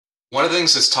One of the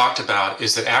things that's talked about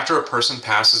is that after a person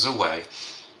passes away,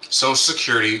 Social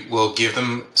Security will give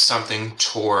them something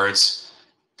towards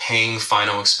paying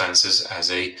final expenses as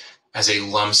a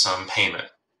lump sum payment.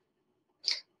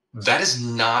 That is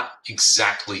not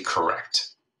exactly correct.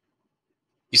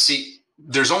 You see,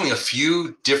 there's only a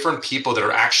few different people that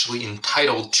are actually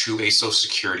entitled to a Social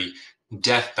Security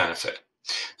death benefit.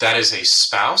 That is a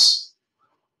spouse,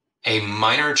 a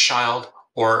minor child,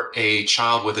 or a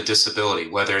child with a disability,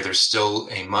 whether they're still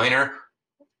a minor,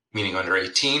 meaning under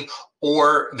 18,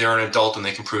 or they're an adult and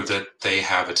they can prove that they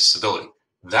have a disability.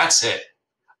 That's it.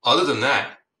 Other than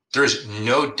that, there is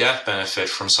no death benefit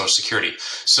from Social Security.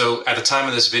 So at the time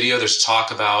of this video, there's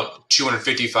talk about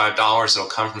 $255 that'll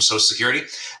come from Social Security.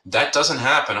 That doesn't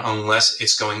happen unless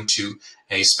it's going to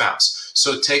a spouse.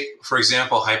 So take, for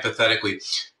example, hypothetically,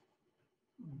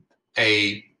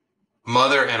 a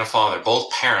mother and a father,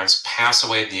 both parents pass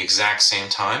away at the exact same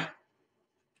time.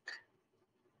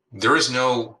 There is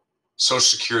no Social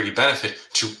Security benefit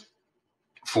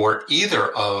for either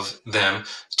of them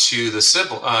to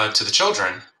the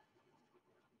children,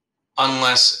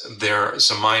 unless there's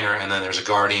a minor and then there's a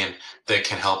guardian that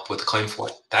can help with the claim for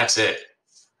it. That's it.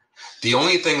 The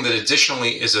only thing that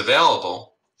additionally is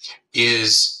available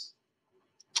is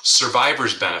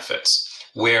survivor's benefits,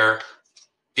 where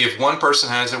if one person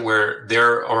has it where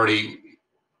they're already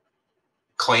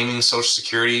claiming Social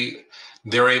Security,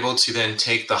 they're able to then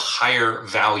take the higher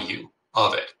value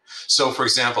of it. So for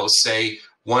example, say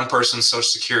one person's Social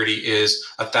Security is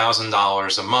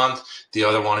 $1,000 a month. The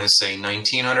other one is, say,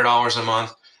 $1,900 a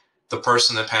month. The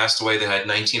person that passed away that had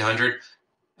 $1,900,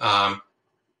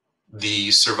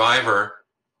 the survivor,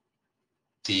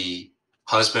 the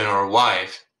husband or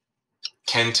wife,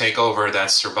 can take over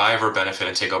that survivor benefit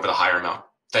and take over the higher amount.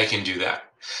 They can do that.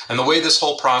 And the way this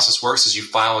whole process works is you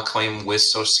file a claim with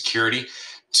Social Security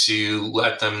to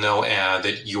let them know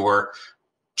that you're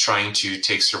trying to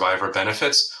take survivor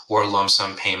benefits or lump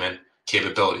sum payment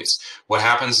capabilities. What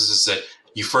happens is that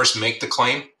you first make the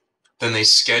claim, then they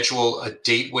schedule a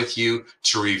date with you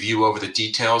to review over the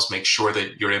details, make sure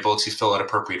that you're able to fill out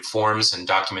appropriate forms and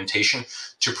documentation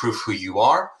to prove who you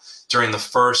are. During the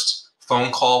first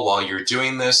phone call while you're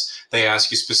doing this, they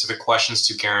ask you specific questions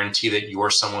to guarantee that you're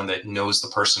someone that knows the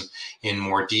person in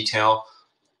more detail.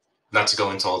 Not to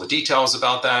go into all the details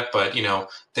about that, but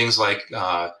things like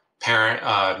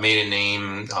parent, maiden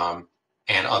name,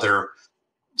 and other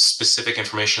specific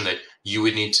information that you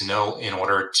would need to know in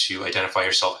order to identify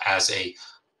yourself as a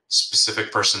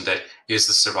specific person that is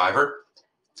the survivor.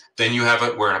 Then you have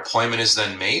it where an appointment is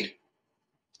then made.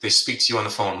 They speak to you on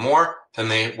the phone more, then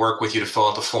they work with you to fill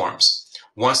out the forms.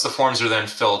 Once the forms are then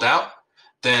filled out,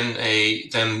 then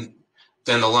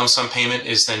the lump sum payment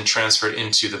is then transferred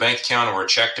into the bank account or a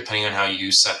check, depending on how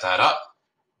you set that up.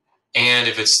 And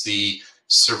if it's the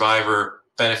survivor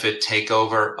benefit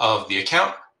takeover of the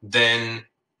account, then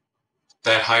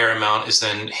that higher amount is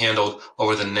then handled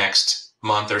over the next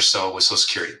month or so with Social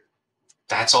Security.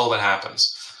 That's all that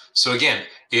happens. So again,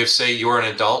 if, say, you're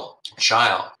an adult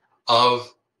child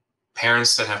of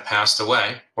parents that have passed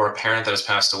away or a parent that has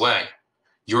passed away,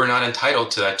 you are not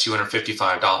entitled to that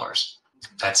 $255.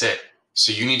 That's it.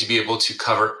 So you need to be able to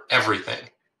cover everything,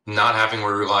 not having to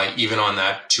rely even on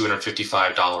that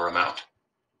 $255 amount.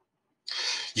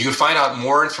 You can find out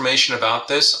more information about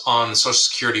this on the Social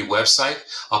Security website.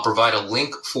 I'll provide a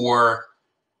link for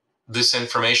this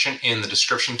information in the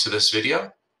description to this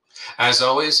video. As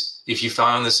always, if you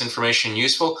found this information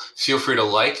useful, feel free to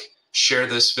like, share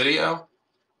this video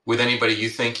with anybody you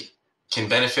think can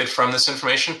benefit from this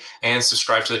information, and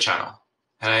subscribe to the channel.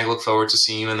 And I look forward to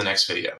seeing you in the next video.